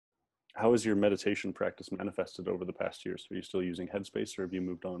How has your meditation practice manifested over the past years? Are you still using Headspace or have you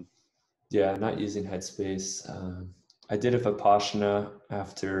moved on? Yeah, not using Headspace. I did a Vipassana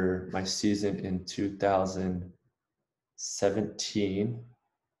after my season in 2017.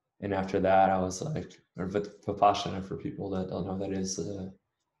 And after that, I was like, or Vipassana, for people that don't know, that is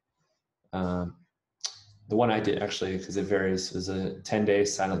um, the one I did actually, because it varies, was a 10-day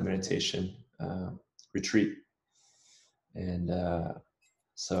silent meditation retreat. And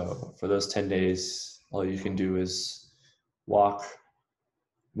so for those 10 days, all you can do is walk,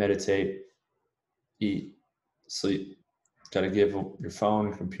 meditate, eat, sleep. Got to give your phone,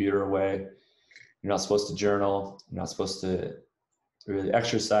 your computer away. You're not supposed to journal. You're not supposed to really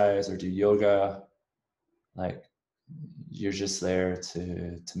exercise or do yoga. Like, you're just there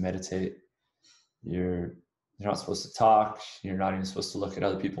to meditate. You're not supposed to talk. You're not even supposed to look at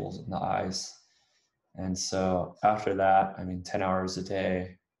other people in the eyes. And so after that, 10 hours a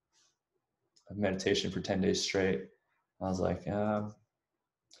day of meditation for 10 days straight, I was like, I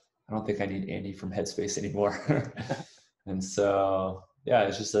don't think I need Andy from Headspace anymore. And so, yeah,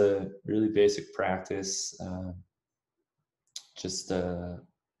 it's just a really basic practice. Just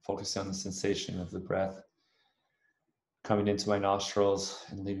focusing on the sensation of the breath coming into my nostrils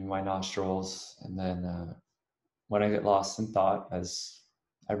and leaving my nostrils. And then when I get lost in thought, as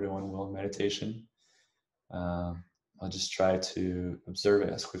everyone will in meditation, I'll just try to observe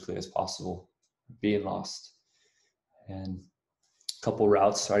it as quickly as possible, being lost. And a couple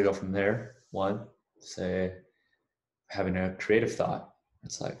routes, so I go from there. One, say, having a creative thought.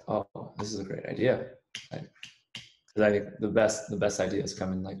 It's like, oh, this is a great idea. Right? Because I think the best ideas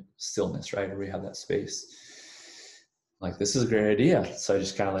come in like stillness, right? Where we have that space. Like, this is a great idea. So I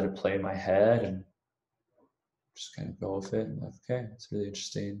just kind of let it play in my head and just kind of go with it. I'm like, okay, it's really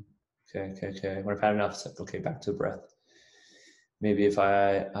interesting. Okay. When I've had enough, it's like, okay, back to the breath. Maybe if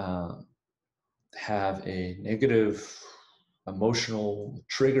I have a negative emotional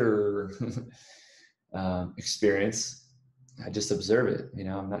trigger experience, I just observe it.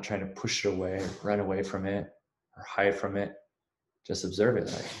 I'm not trying to push it away, run away from it, or hide from it. Just observe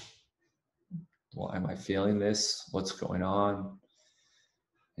it. Like, well, am I feeling this? What's going on?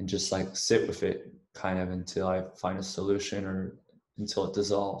 And just like sit with it kind of until I find a solution or until it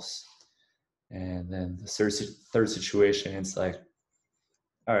dissolves. And then the third situation, it's like,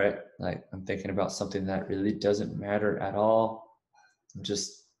 all right, like, I'm thinking about something that really doesn't matter at all.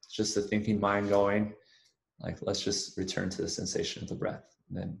 Just the thinking mind going. Like, let's just return to the sensation of the breath.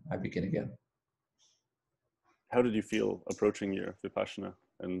 And then I begin again. How did you feel approaching your Vipassana,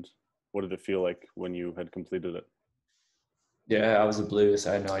 and what did it feel like when you had completed it? Yeah, I was oblivious.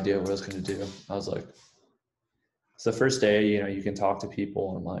 I had no idea what I was going to do. I was like, it's the first day, you can talk to people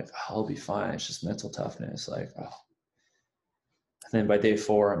and I'm like, oh, I'll be fine. It's just mental toughness. Like, oh. And then by day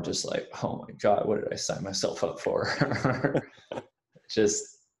 4, I'm just like, oh my God, what did I sign myself up for?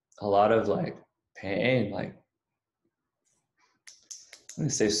 Just a lot of like pain, like, I'm going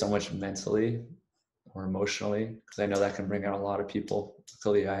to say so much mentally or emotionally, because I know that can bring out a lot of people.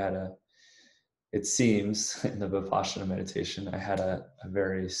 Luckily, it seems in the Vipassana meditation, I had a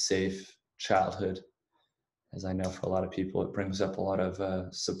very safe childhood. As I know, for a lot of people, it brings up a lot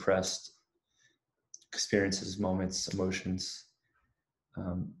of suppressed experiences, moments, emotions.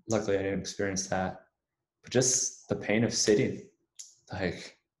 Luckily, I didn't experience that. But just the pain of sitting,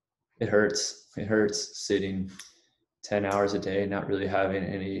 like, it hurts. It hurts sitting 10 hours a day, not really having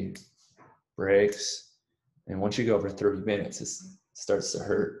any breaks. And once you go over 30 minutes, it starts to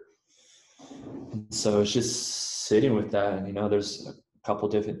hurt. And so it's just sitting with that. And, there's a couple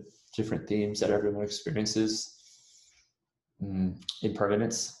different themes that everyone experiences.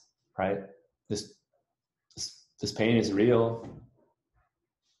 Impermanence, right? This pain is real,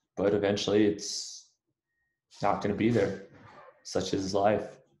 but eventually it's not going to be there. Such is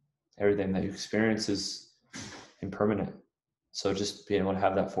life. Everything that you experience is impermanent. So just being able to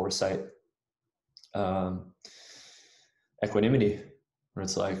have that foresight, equanimity, where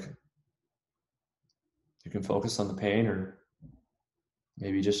it's like you can focus on the pain, or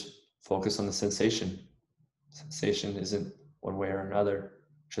maybe just focus on the sensation. Sensation isn't one way or another,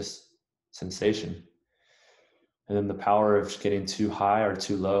 just sensation. And then the power of getting too high or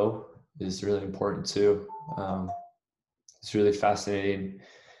too low is really important too. It's really fascinating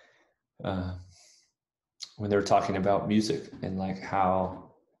when they were talking about music and like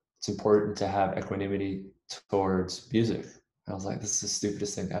how it's important to have equanimity towards music. I was like, this is the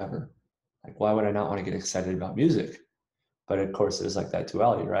stupidest thing ever. Like, why would I not want to get excited about music? But of course, there's like that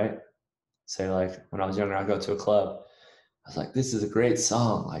duality, right? Say, like, when I was younger, I'd go to a club. I was like, this is a great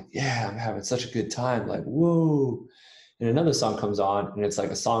song. Like, yeah, I'm having such a good time. Like, whoa. and another song comes on and it's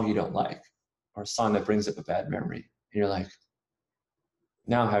like a song you don't like, or a song that brings up a bad memory. And you're like,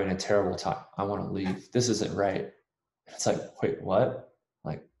 now I'm having a terrible time. I want to leave. This isn't right. It's like, wait, what?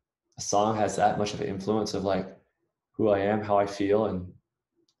 Like, a song has that much of an influence of like who I am, how I feel, and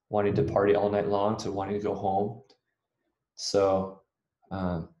wanting to party all night long to wanting to go home. So,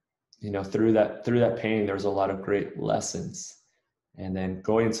 through that pain, there was a lot of great lessons. And then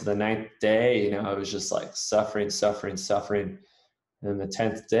going into the 9th day, I was just like suffering. And then the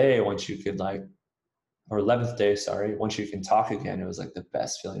 10th day, once you could or 11th day, sorry, once you can talk again, it was like the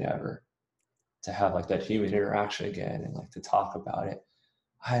best feeling ever to have like that human interaction again and like to talk about it.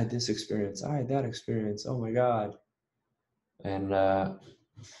 I had this experience. I had that experience. Oh my God. And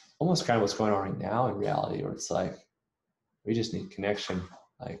almost kind of what's going on right now in reality, where it's like, we just need connection.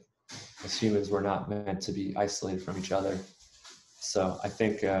 Like, as humans, we're not meant to be isolated from each other. So I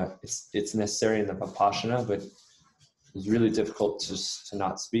think it's necessary in the Vipassana, but it's really difficult to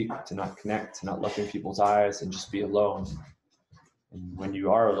not speak, to not connect, to not look in people's eyes and just be alone. And when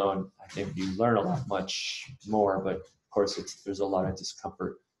you are alone, I think you learn a lot much more, but of course there's a lot of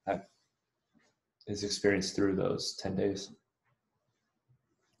discomfort that is experienced through those 10 days.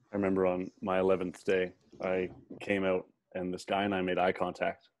 I remember on my 11th day, I came out and this guy and I made eye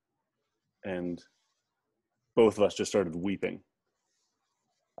contact, and both of us just started weeping.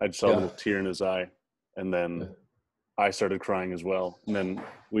 I just saw a little tear in his eye, and then I started crying as well. And then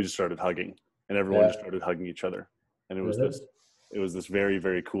we just started hugging, and everyone just started hugging each other. And it was this very,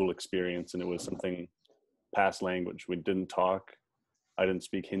 very cool experience. And it was something past language. We didn't talk. I didn't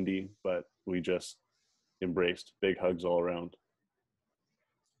speak Hindi, but we just embraced, big hugs all around.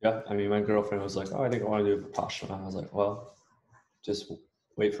 Yeah. I mean, my girlfriend was like, oh, I think I want to do Vipassana. I was like, well, just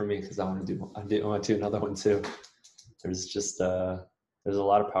wait for me, because I want to do another one too. There's just, there's a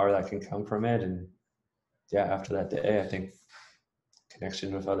lot of power that can come from it. And yeah, after that day, I think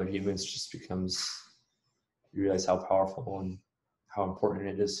connection with other humans just becomes, you realize how powerful and how important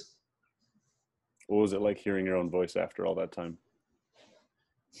it is. What was it like hearing your own voice after all that time?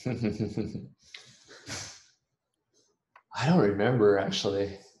 I don't remember,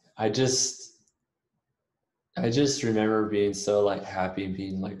 actually. I just remember being so like happy and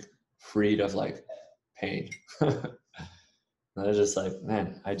being like freed of like pain. And I was just like,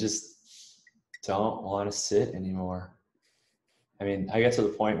 man, I just don't want to sit anymore. I mean, I get to the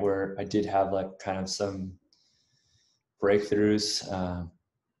point where I did have like kind of some breakthroughs.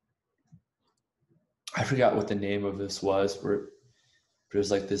 I forgot what the name of this was, but it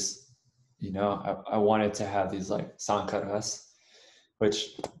was like this, I wanted to have these like sankaras,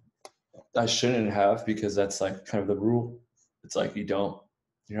 which I shouldn't have, because that's like kind of the rule. It's like you're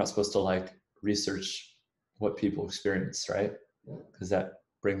not supposed to like research what people experience, right? Because that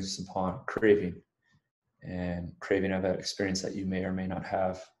brings upon craving of that experience that you may or may not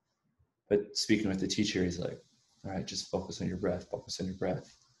have. But speaking with the teacher, he's like, all right, just focus on your breath,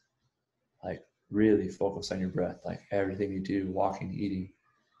 like really focus on your breath, like everything you do, walking, eating.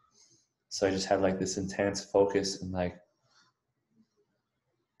 So I just had like this intense focus, and like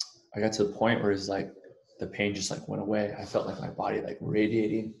I got to the point where it's like the pain just like went away. I felt like my body like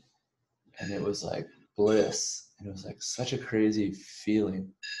radiating, and it was like bliss. And it was like such a crazy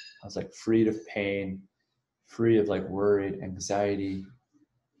feeling. I was like freed of pain, free of like worried anxiety.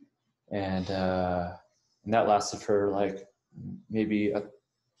 And that lasted for like maybe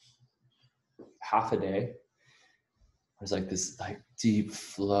half a day. There's like this like deep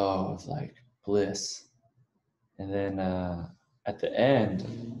flow of like bliss. And then at the end,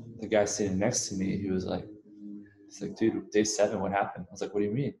 the guy sitting next to me, he's like, dude, day 7, what happened? I was like, what do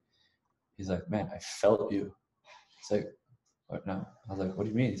you mean? He's like, man, I felt you. It's like, what? No. I was like, what do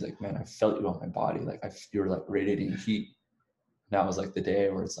you mean? He's like, man, I felt you on my body. Like you were like radiating heat. And that was like the day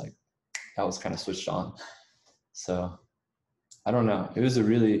where it's like, that was kind of switched on. So I don't know. It was a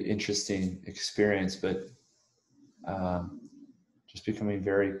really interesting experience, but just becoming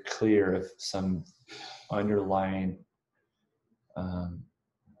very clear of some underlying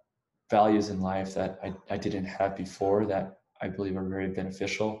values in life that I didn't have before, that I believe are very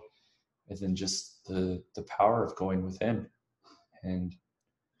beneficial, and then just the power of going within. And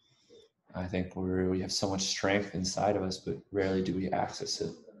I think we have so much strength inside of us, but rarely do we access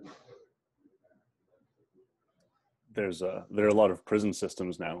it. There are a lot of prison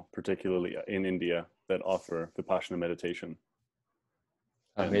systems now, particularly in India, that offer Vipassana meditation.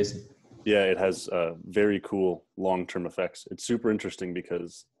 Amazing. Yeah, it has very cool long-term effects. It's super interesting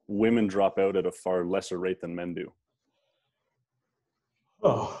because women drop out at a far lesser rate than men do.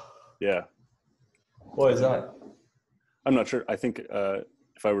 Oh. Yeah. Why is that? I'm not sure. I think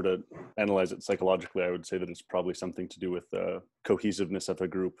if I were to analyze it psychologically, I would say that it's probably something to do with the cohesiveness of a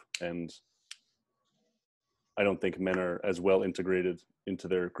group. And I don't think men are as well integrated into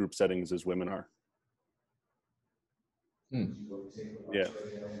their group settings as women are. Yeah.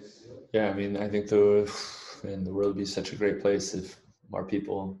 Yeah, I mean, I think the world would be such a great place if more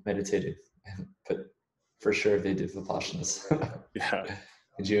people meditated. But for sure, they did Vipassana. Yeah.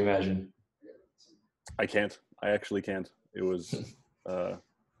 Could you imagine? I can't. I actually can't. It was,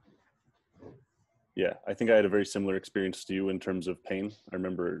 yeah, I think I had a very similar experience to you in terms of pain. I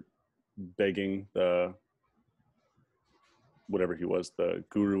remember begging whatever he was, the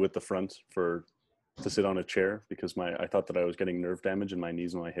guru at the front, to sit on a chair because I thought that I was getting nerve damage in my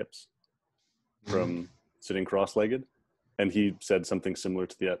knees and my hips from sitting cross-legged. And he said something similar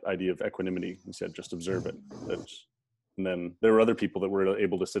to the idea of equanimity. He said, just observe it. And then there were other people that were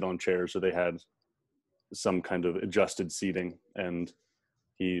able to sit on chairs, or they had some kind of adjusted seating. And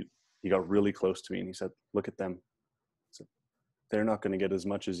he got really close to me and he said, look at them. Said, they're not going to get as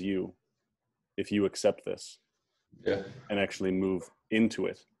much as you if you accept this. Yeah. And actually move into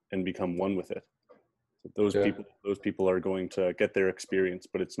it and become one with it. So those people are going to get their experience,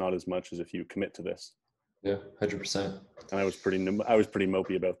 but it's not as much as if you commit to this. Yeah, 100%. And I was pretty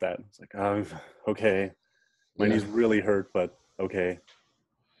mopey about that. It's like, oh, okay, my knees really hurt, but okay.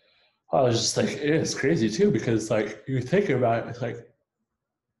 I was just like, it's crazy too, because like you think about it, like,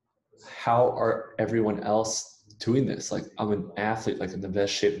 how are everyone else doing this? Like, I'm an athlete, like in the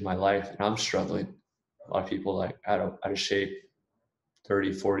best shape of my life, and I'm struggling. A lot of people like out of shape,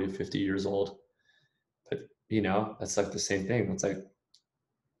 30, 40, 50 years old. But, you know, that's like the same thing. It's like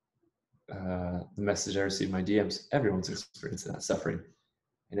the message I receive in my DMs, everyone's experiencing that suffering.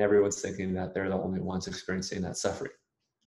 And everyone's thinking that they're the only ones experiencing that suffering.